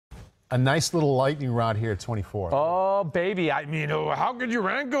A nice little lightning rod here at 24. Oh, baby. I mean, how could you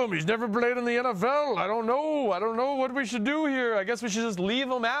rank him? He's never played in the NFL. I don't know. I don't know what we should do here. I guess we should just leave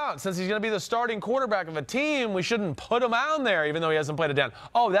him out. Since he's going to be the starting quarterback of a team, we shouldn't put him on there, even though he hasn't played it down.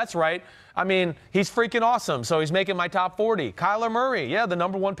 Oh, that's right. I mean, he's freaking awesome, so he's making my top 40. Kyler Murray, yeah, the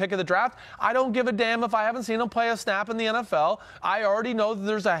 #1 pick of the draft. I don't give a damn if I haven't seen him play a snap in the NFL. I already know that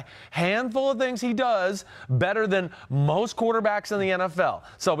there's a handful of things he does better than most quarterbacks in the NFL.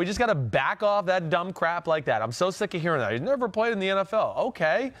 So we just got to back off that dumb crap like that. I'm so sick of hearing that. He's never played in the NFL.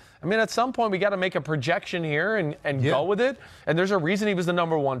 Okay. I mean, at some point, we got to make a projection here and go with it. And there's a reason he was the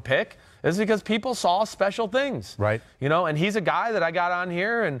 #1 pick. It's because people saw special things. Right. You know, and he's a guy that I got on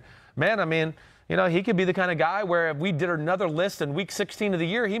here, and man, I mean, you know, he could be the kind of guy where if we did another list in week 16 of the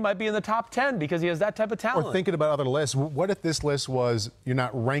year, he might be in the top 10 because he has that type of talent. Or thinking about other lists, what if this list was you're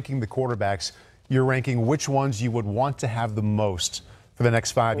not ranking the quarterbacks, you're ranking which ones you would want to have the most for the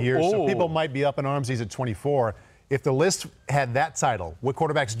next 5 years? So people might be up in arms. He's at 24. If the list had that title, what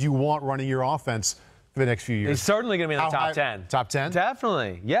quarterbacks do you want running your offense for the next few years? He's certainly going to be in the top 10. Top 10?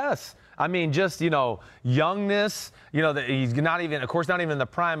 Definitely, yes. I mean, just, you know, youngness, you know, he's not even, of course, not even in the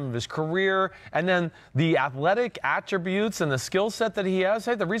prime of his career. And then the athletic attributes and the skill set that he has.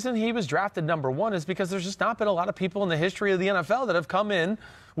 Hey, the reason he was drafted #1 is because there's just not been a lot of people in the history of the NFL that have come in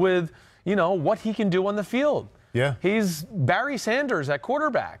with, you know, what he can do on the field. Yeah. He's Barry Sanders at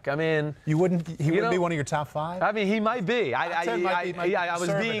quarterback. I mean, he wouldn't be one of your top 5? I mean, he might be.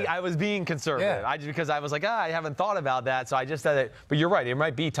 I was being conservative. Yeah. Because I was like, I haven't thought about that, so I just said it. But you're right. It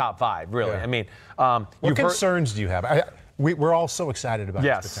might be top 5, really. Yeah. I mean, what concerns do you have? We're all so excited about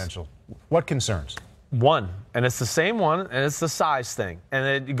his potential. What concerns? One, and it's the same one, and it's the size thing.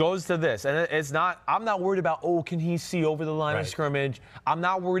 And it goes to this. And it's not, I'm not worried about, can he see over the line of scrimmage? I'm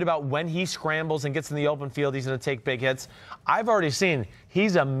not worried about when he scrambles and gets in the open field, he's going to take big hits. I've already seen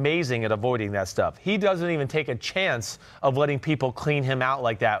he's amazing at avoiding that stuff. He doesn't even take a chance of letting people clean him out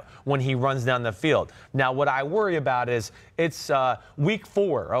like that when he runs down the field. Now, what I worry about is it's week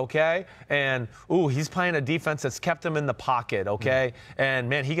 4, okay? And, he's playing a defense that's kept him in the pocket, okay? And,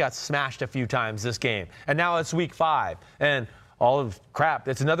 man, he got smashed a few times this game. And now it's week 5. And all of crap,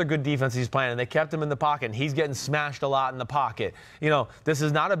 it's another good defense he's playing, and they kept him in the pocket, and he's getting smashed a lot in the pocket. You know, this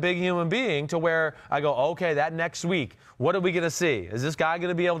is not a big human being to where I go, okay, that next week, what are we going to see? Is this guy going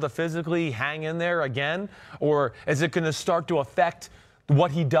to be able to physically hang in there again? Or is it going to start to affect what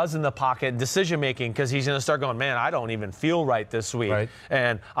he does in the pocket and decision-making, because he's going to start going, man, I don't even feel right this week. Right.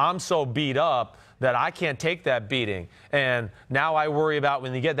 And I'm so beat up that I can't take that beating. And now I worry about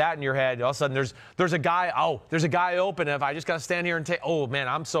when you get that in your head, all of a sudden there's a guy open, and if I just got to stand here and take, man,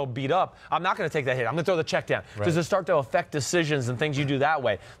 I'm so beat up, I'm not going to take that hit. I'm going to throw the check down. Right. Does it start to affect decisions and things you do that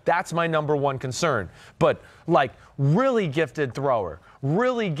way? That's my #1 concern. But, like, really gifted thrower,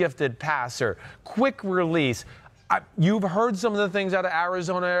 really gifted passer, quick release. You've heard some of the things out of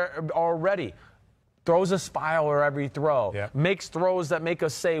Arizona already. Throws a spiral every throw. Yeah. Makes throws that make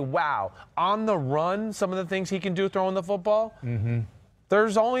us say, wow. On the run, some of the things he can do throwing the football,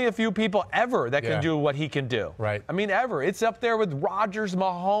 there's only a few people ever that can do what he can do. Right. I mean, ever. It's up there with Rodgers,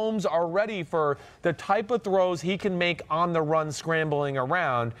 Mahomes already for the type of throws he can make on the run, scrambling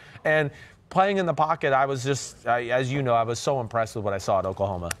around. And playing in the pocket, I was just, as you know, I was so impressed with what I saw at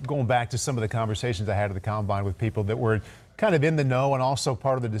Oklahoma. Going back to some of the conversations I had at the Combine with people that were kind of in the know and also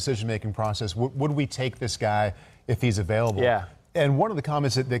part of the decision-making process, would we take this guy if he's available? Yeah. And one of the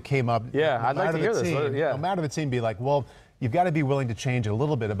comments that came up, I'd like to hear this. No matter the team, be like, well, you've got to be willing to change a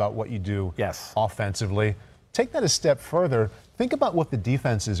little bit about what you do offensively. Take that a step further. Think about what the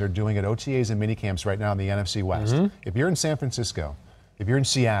defenses are doing at OTAs and minicamps right now in the NFC West. If you're in San Francisco, if you're in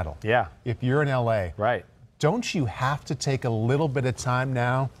Seattle, if you're in LA, don't you have to take a little bit of time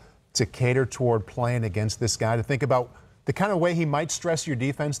now to cater toward playing against this guy, to think about the kind of way he might stress your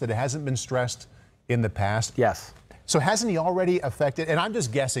defense that it hasn't been stressed in the past? Yes. So hasn't he already affected, and I'm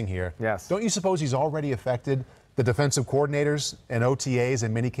just guessing here, don't you suppose he's already affected the defensive coordinators and OTAs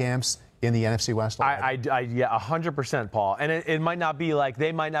and minicamps in the NFC West? Yeah, 100%, Paul. And it might not be like,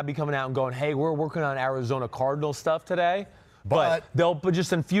 they might not be coming out and going, hey, we're working on Arizona Cardinal stuff today. But they'll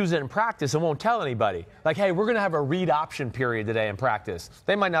just infuse it in practice and won't tell anybody. Like, hey, we're going to have a read option period today in practice.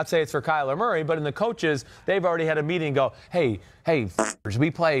 They might not say it's for Kyler Murray, but in the coaches, they've already had a meeting and go, hey, we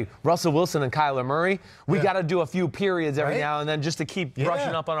play Russell Wilson and Kyler Murray. We got to do a few periods every now and then just to keep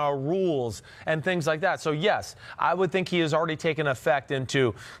brushing up on our rules and things like that. So, yes, I would think he has already taken effect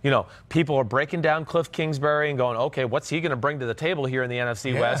into, people are breaking down Cliff Kingsbury and going, okay, what's he going to bring to the table here in the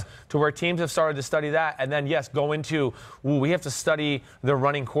NFC West, to where teams have started to study that. And then, yes, go into, we we have to study the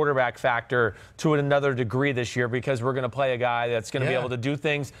running quarterback factor to another degree this year because we're going to play a guy that's going to be able to do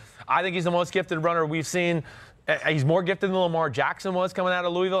things. I think he's the most gifted runner we've seen. He's more gifted than Lamar Jackson was coming out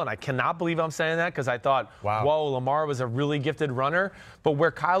of Louisville, and I cannot believe I'm saying that because I thought, whoa, Lamar was a really gifted runner. But where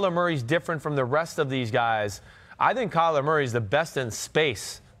Kyler Murray's different from the rest of these guys, I think Kyler Murray's the best in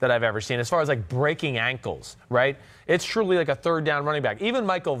space that I've ever seen as far as like breaking ankles, right? It's truly like a third down running back. Even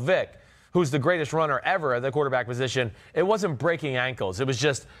Michael Vick, who's the greatest runner ever at the quarterback position, it wasn't breaking ankles. It was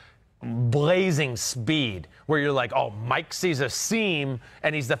just blazing speed where you're like, oh, Mike sees a seam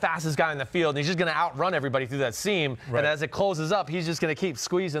and he's the fastest guy in the field and he's just going to outrun everybody through that seam. And as it closes up, he's just going to keep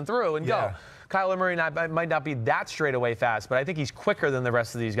squeezing through and go. Kyler Murray might not be that straightaway fast, but I think he's quicker than the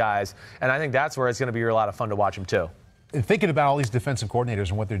rest of these guys. And I think that's where it's going to be a lot of fun to watch him too. And thinking about all these defensive coordinators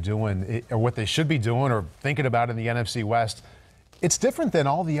and what they're doing or what they should be doing or thinking about in the NFC West, it's different than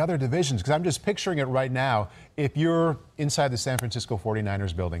all the other divisions because I'm just picturing it right now. If you're inside the San Francisco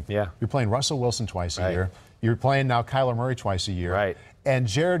 49ers building, you're playing Russell Wilson twice a year. You're playing now Kyler Murray twice a year. And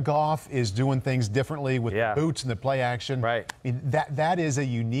Jared Goff is doing things differently with the boots and the play action. I mean, that is a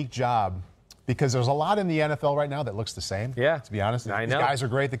unique job because there's a lot in the NFL right now that looks the same. To be honest. These guys are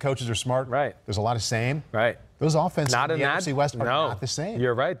great. The coaches are smart. There's a lot of same. Those offenses in the NFC West are not the same.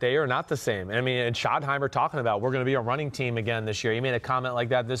 You're right. They are not the same. I mean, and Schottenheimer talking about we're going to be a running team again this year. He made a comment like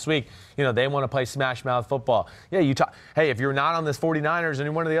that this week. You know, they want to play smash mouth football. Hey, if you're not on this 49ers and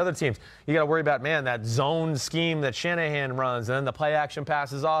you're one of the other teams, you got to worry about, man, that zone scheme that Shanahan runs and then the play action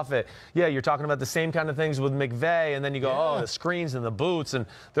passes off it. Yeah, you're talking about the same kind of things with McVay, and then you go, oh, the screens and the boots, and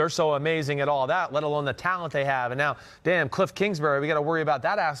they're so amazing at all that, let alone the talent they have. And now, damn, Cliff Kingsbury, we got to worry about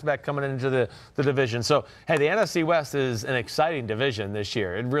that aspect coming into the division. So, hey, the NFC West is an exciting division this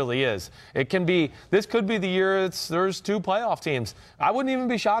year. It really is. This could be the year there's two playoff teams. I wouldn't even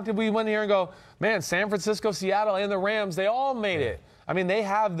be shocked if we went here and go, man, San Francisco, Seattle, and the Rams, they all made it. I mean, they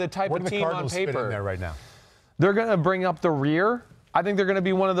have the type of team on paper. Fit in there right now? They're going to bring up the rear. I think they're going to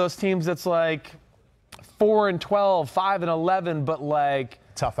be one of those teams that's like 4-12, 5-11, but like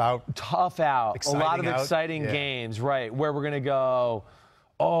tough out. Exciting a lot of exciting games, right? Where we're going to go,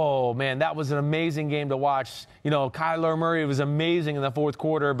 oh, man, that was an amazing game to watch. You know, Kyler Murray was amazing in the fourth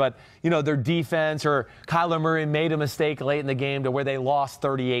quarter, but, you know, their defense or Kyler Murray made a mistake late in the game to where they lost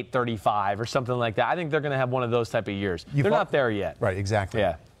 38-35 or something like that. I think they're going to have one of those type of years. They're not there yet. Right, exactly.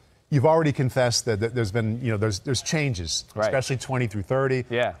 Yeah. You've already confessed that there's been, you know, there's changes, especially 20 through 30.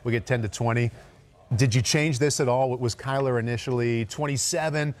 Yeah. We get 10 to 20. Did you change this at all? Was Kyler initially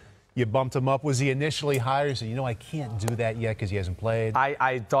 27? You bumped him up. Was he initially higher? You said, you know, I can't do that yet because he hasn't played.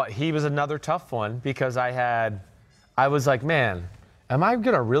 I thought he was another tough one because I was like, man, am I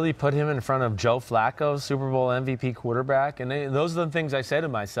going to really put him in front of Joe Flacco, Super Bowl MVP quarterback? And those are the things I say to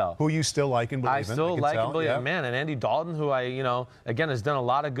myself. Who you still like and believe in. I still like and believe in, man. And Andy Dalton, who again, has done a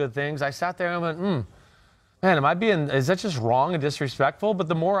lot of good things. I sat there and went, man, is that just wrong and disrespectful? But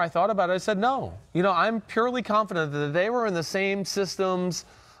the more I thought about it, I said, no. You know, I'm purely confident that they were in the same systems,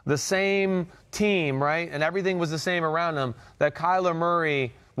 the same team, right? And everything was the same around him, that Kyler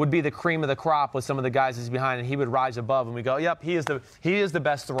Murray would be the cream of the crop with some of the guys he's behind, and he would rise above, and we go, yep, he is the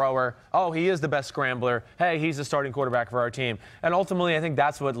best thrower. Oh, he is the best scrambler. Hey, he's the starting quarterback for our team. And ultimately, I think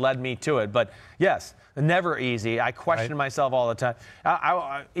that's what led me to it. But yes, never easy. I question myself all the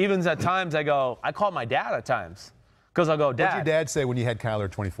time. Even at times I call my dad at times. Because I'll go, Dad. What did your dad say when you had Kyler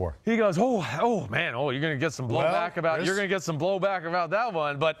at 24? He goes, oh man, you're gonna get some blowback about that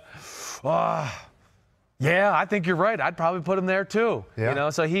one. But yeah, I think you're right. I'd probably put him there too. Yeah. You know,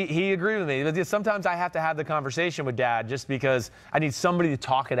 so he agreed with me. But sometimes I have to have the conversation with Dad just because I need somebody to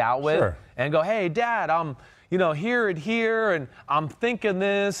talk it out with and go, hey, Dad, I'm here and here, and I'm thinking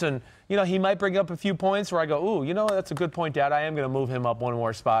this, and he might bring up a few points where I go, ooh, that's a good point, Dad. I am gonna move him up one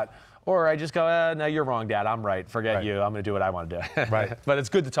more spot. Or I just go, no, you're wrong, Dad. I'm right. Forget you. I'm going to do what I want to do. But it's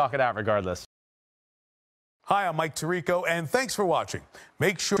good to talk it out regardless. Hi, I'm Mike Tirico, and thanks for watching.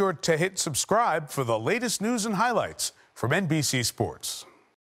 Make sure to hit subscribe for the latest news and highlights from NBC Sports.